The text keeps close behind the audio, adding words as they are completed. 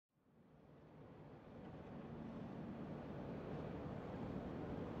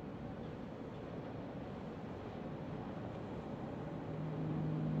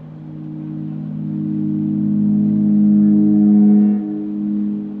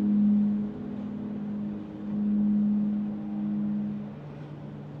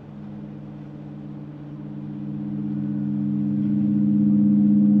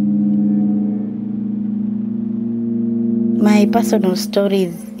personal story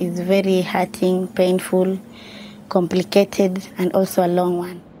is very hurting, painful, complicated, and also a long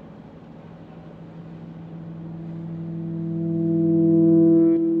one.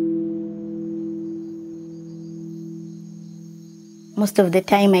 Most of the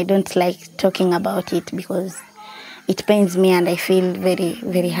time I don't like talking about it because it pains me and I feel very,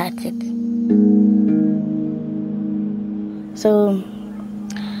 very hurted. So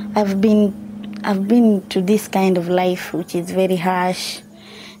I've been to this kind of life which is very harsh.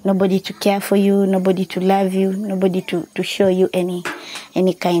 Nobody to care for you, nobody to love you, nobody to show you any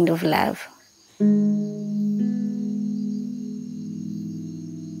kind of love.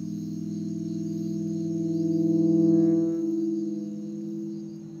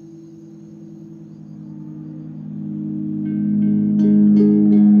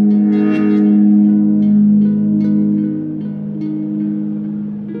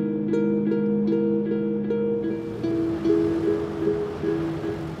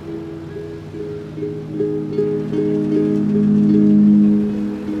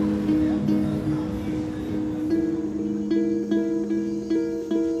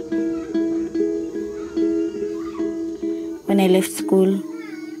 When I left school,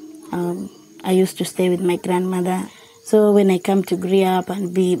 I used to stay with my grandmother. So when I come to grow up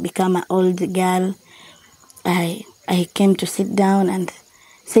and become an old girl, I came to sit down and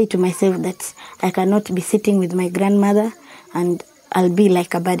say to myself that I cannot be sitting with my grandmother and I'll be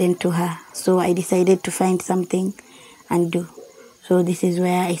like a burden to her. So I decided to find something and do. So this is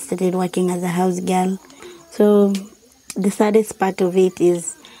where I started working as a house girl. So the saddest part of it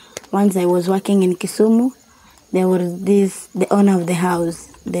is once I was working in Kisumu, there was the owner of the house,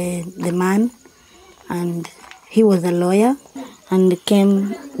 the man, and he was a lawyer, and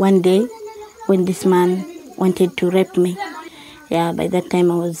came one day when this man wanted to rape me. Yeah, by that time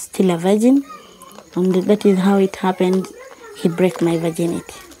I was still a virgin, and that is how it happened. He broke my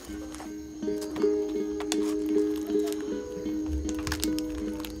virginity.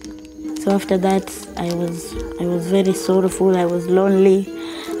 So after that, I was very sorrowful. I was lonely.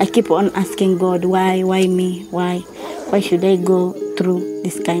 I keep on asking God, why me? Why should I go through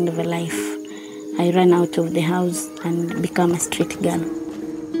this kind of a life? I ran out of the house and become a street girl.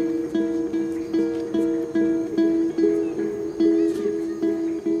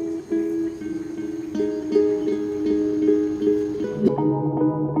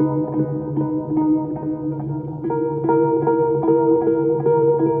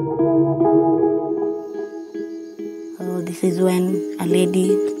 So this is when a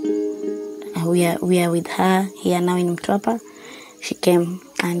lady, we are with her here now in Mtwapa. She came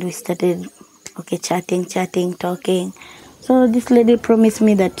and we started chatting, talking. So this lady promised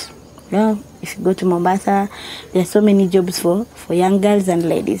me that, if you go to Mombasa, there are so many jobs for young girls and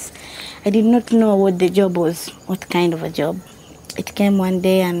ladies. I did not know what the job was, what kind of a job. It came one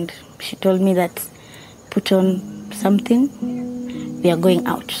day and she told me that put on something, we are going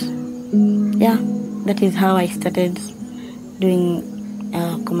out. Yeah, that is how I started doing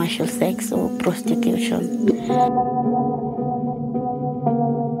commercial sex or prostitution.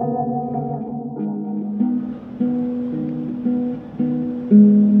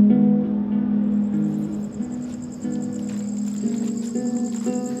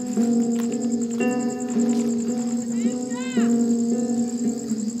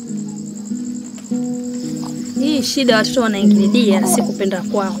 Hii shida watoto wanaingililia si kupenda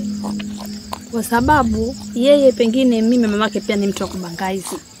kwao. Kwa sababu yeye pengine mimi mamake pia ni mtu wa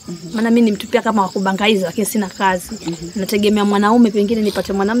kubangaizi. Maana mimi ni mtu pia kama wa kubangaizi lakini sina kazi. Nategemea mwanaume pengine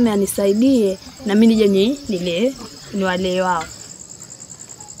nipate mwanamume anisaidie na mimi nije ni wale wao.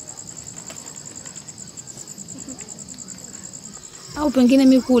 Au pengine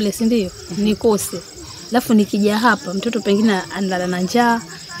mimi kule si ndio nikose. Alafu nikija hapa mtoto pengine analala na njaa,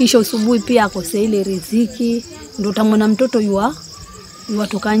 kisha asubuhi pia akose ile riziki, ndio utamwona mtoto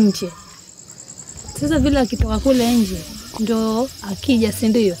yuatoka nje. Sasa vile akitoka kule nje ndio akija si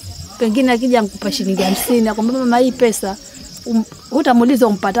ndio? Pengine akija nikupa shilingi 50 akwambia mama hii pesa utamuuliza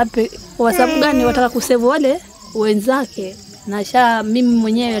umpata kwa sababu gani wataka kusave wale wenzake. Na mimi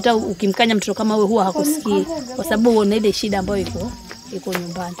mwenyewe hata ukimkanya mtoto kama wewe huwa hakusikii kwa sababu unaona ile shida ambayo iko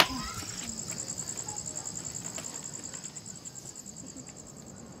nyumbani.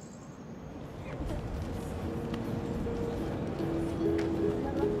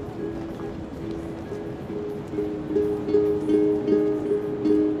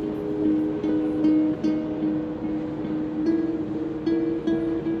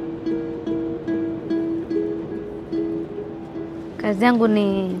 Kazi yangu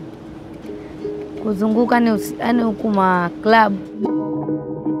ni kuzunguka yani huku ma club.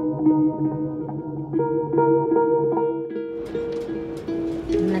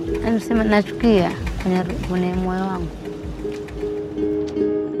 Anasema nachukia kwenye moyo wangu.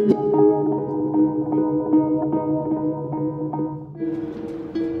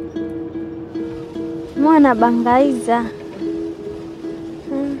 Mwana bangaiza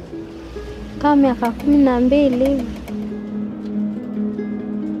kama miaka 12 hivi.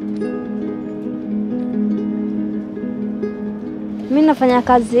 Mimi nafanya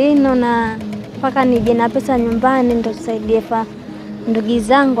kazi hino na mpaka nije na pesa nyumbani ndo tusaidie ndugu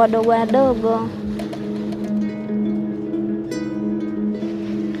zangu wadogo.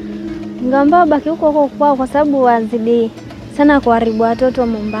 Ngamba baki huko kwao kwa sababu wazidi sana kuharibu watoto wa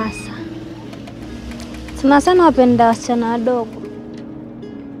Mombasa. Sana wapenda wasichana wadogo.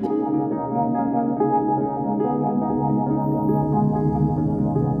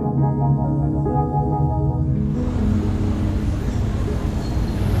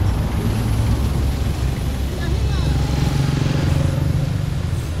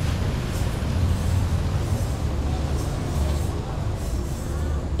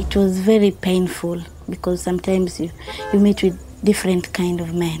 It was very painful because sometimes you meet with different kind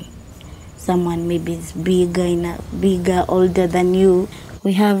of men. Someone maybe is bigger, older than you.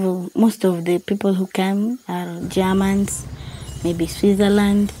 We have most of the people who come are Germans, maybe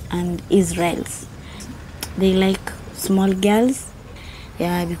Switzerland and Israels. They like small girls,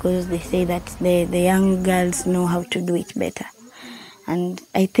 yeah, because they say that the young girls know how to do it better. And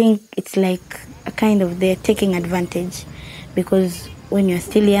I think it's like a kind of they're taking advantage because when you're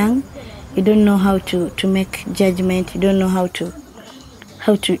still young, you don't know how to make judgment, you don't know how to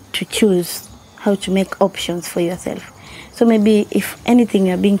choose, how to make options for yourself. So maybe if anything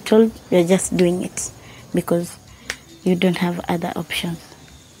you're being told, you're just doing it because you don't have other options.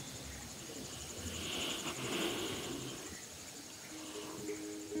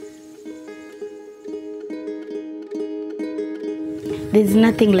 There's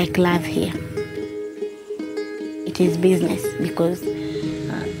nothing like love here. It is business because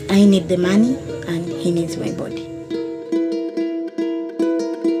I need the money and he needs my body.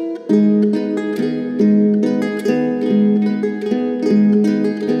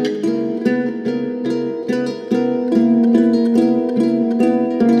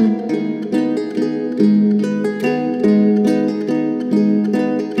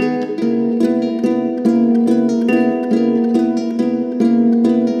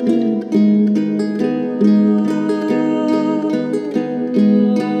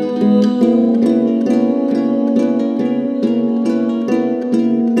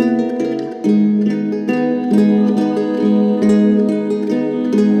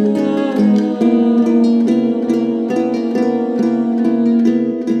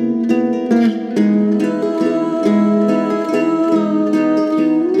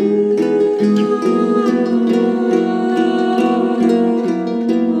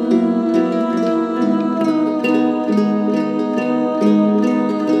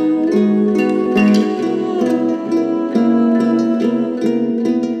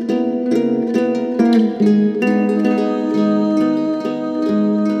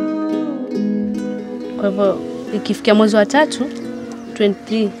 Kwa hivyo ikifikia mwezi wa 3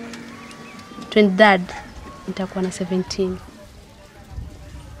 23 nitakuwa na 17.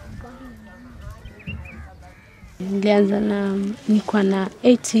 Nilianza nilikuwa na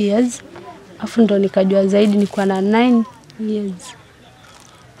 8 years, afu ndo nikajua zaidi nilikuwa na 9 years.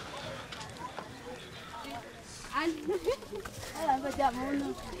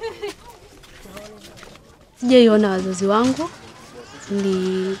 Sijaiona wazazi wangu.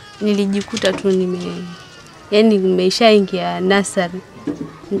 Nilijikuta tu nimeshaingia nursery,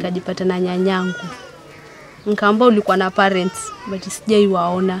 nikajipata na nyanyangu. Nikaamba ulikuwa na parents but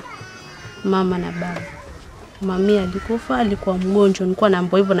sijaiwaona mama na baba. Mami alikufa, alikuwa mgonjwa, nilikuwa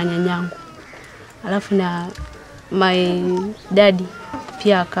naambiwa hivyo na nyanyangu. Alafu na my daddy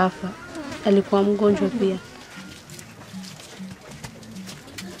pia akafa, alikuwa mgonjwa pia.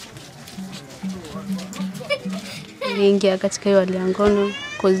 Niliingia katika hiyo hali ya ngono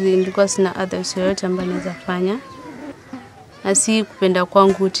cause nilikuwa sina other yoyote ambayo naweza fanya. Na si kupenda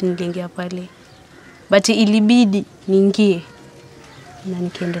kwangu eti niliingia pale. But ilibidi niingie na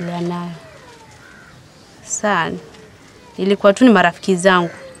nikiendelea nayo. Sana. Ilikuwa tu ni marafiki zangu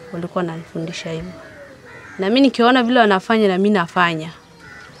walikuwa wananifundisha hivyo. Na mimi nikiona vile wanafanya na mimi nafanya.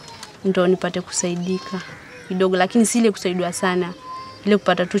 Ndio nipate kusaidika kidogo, lakini si ile kusaidiwa sana. Ile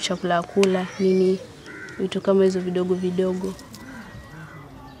kupata tu chakula kula nini, vitu kama hizo vidogo.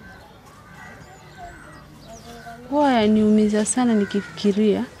 Huwa niumiza sana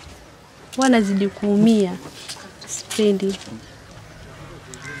nikifikiria. Huwa nazidi kuumia. Sipendi.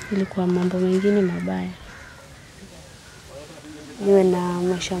 Ilikuwa mambo mengine mabaya. niwe na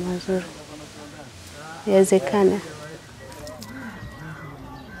maisha mazuri. Yawezekana.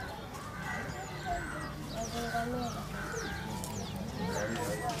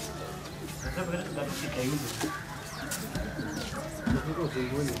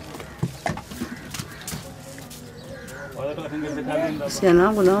 Uhusiano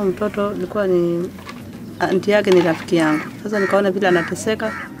wangu na mtoto ilikuwa ni anti yake, ni rafiki yangu. Sasa nikaona vile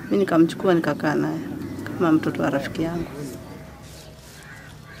anateseka, mimi nikamchukua nikakaa naye kama mtoto wa rafiki yangu.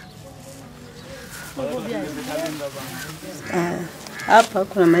 Hapa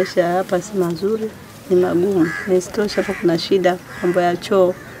kuna maisha hapa si mazuri, ni magumu. Nisitosha hapa kuna shida, mambo ya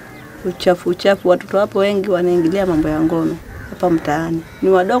choo, uchafu. Watoto hapo wengi wanaingilia mambo ya ngono hapa mtaani. Ni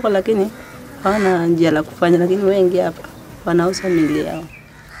wadogo lakini hawana njia la kufanya, lakini wengi hapa wanauza miili yao.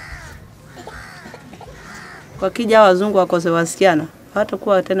 Wakija wazungu wakose wasichana,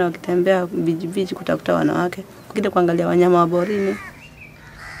 hatakuwa tena wakitembea vijiji kutafuta wanawake, wakija kuangalia wanyama wa porini.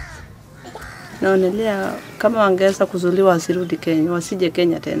 Naonelea kama wangeweza kuzuliwa wasirudi Kenya, wasije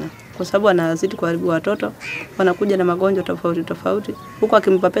Kenya tena. Kwa sababu wanazidi kuharibu watoto, wanakuja na magonjwa tofauti. Huko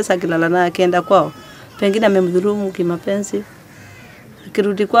akimpa pesa akilala naye akienda kwao, pengine amemdhulumu kimapenzi.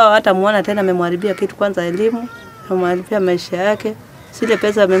 Akirudi kwao hata muona tena amemharibia kitu, kwanza elimu, amemharibia maisha yake. Zile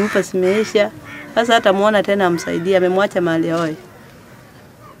pesa amempa zimeisha. Sasa hata muona tena amsaidia, amemwacha mahali yao.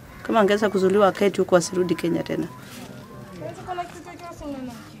 Kama angeweza kuzuliwa keti huko asirudi Kenya tena.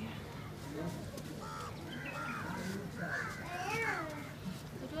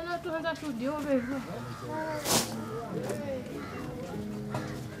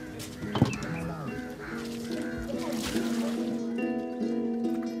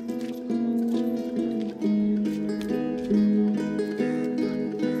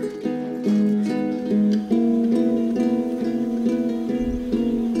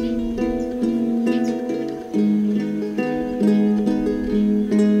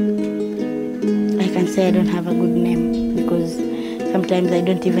 Say I don't have a good name because sometimes I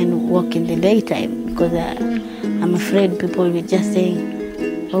don't even walk in the daytime because I'm afraid people will just say,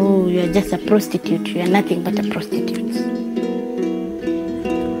 oh, you are just a prostitute, you are nothing but a prostitute.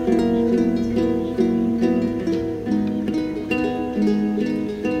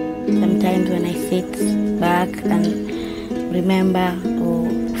 Sometimes when I sit back and remember or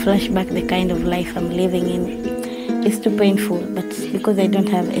flashback the kind of life I'm living in, it's too painful, but because I don't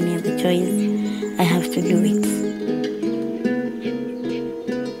have any other choice, I have to do it.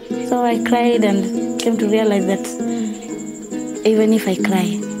 So I cried and came to realize that even if I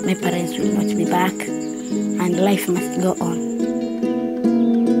cry, my parents will not be back and life must go on.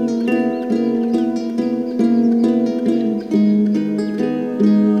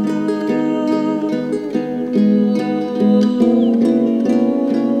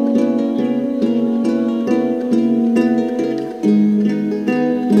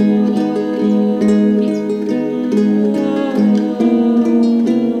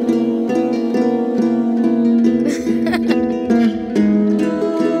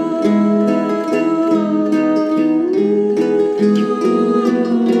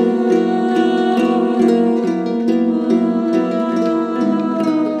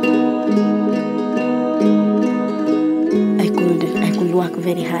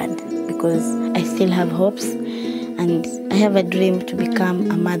 Very hard because I still have hopes and I have a dream to become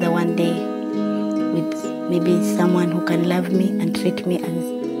a mother one day with maybe someone who can love me and treat me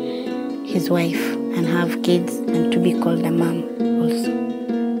as his wife and have kids and to be called a mom also.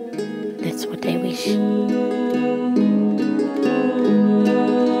 That's what I wish.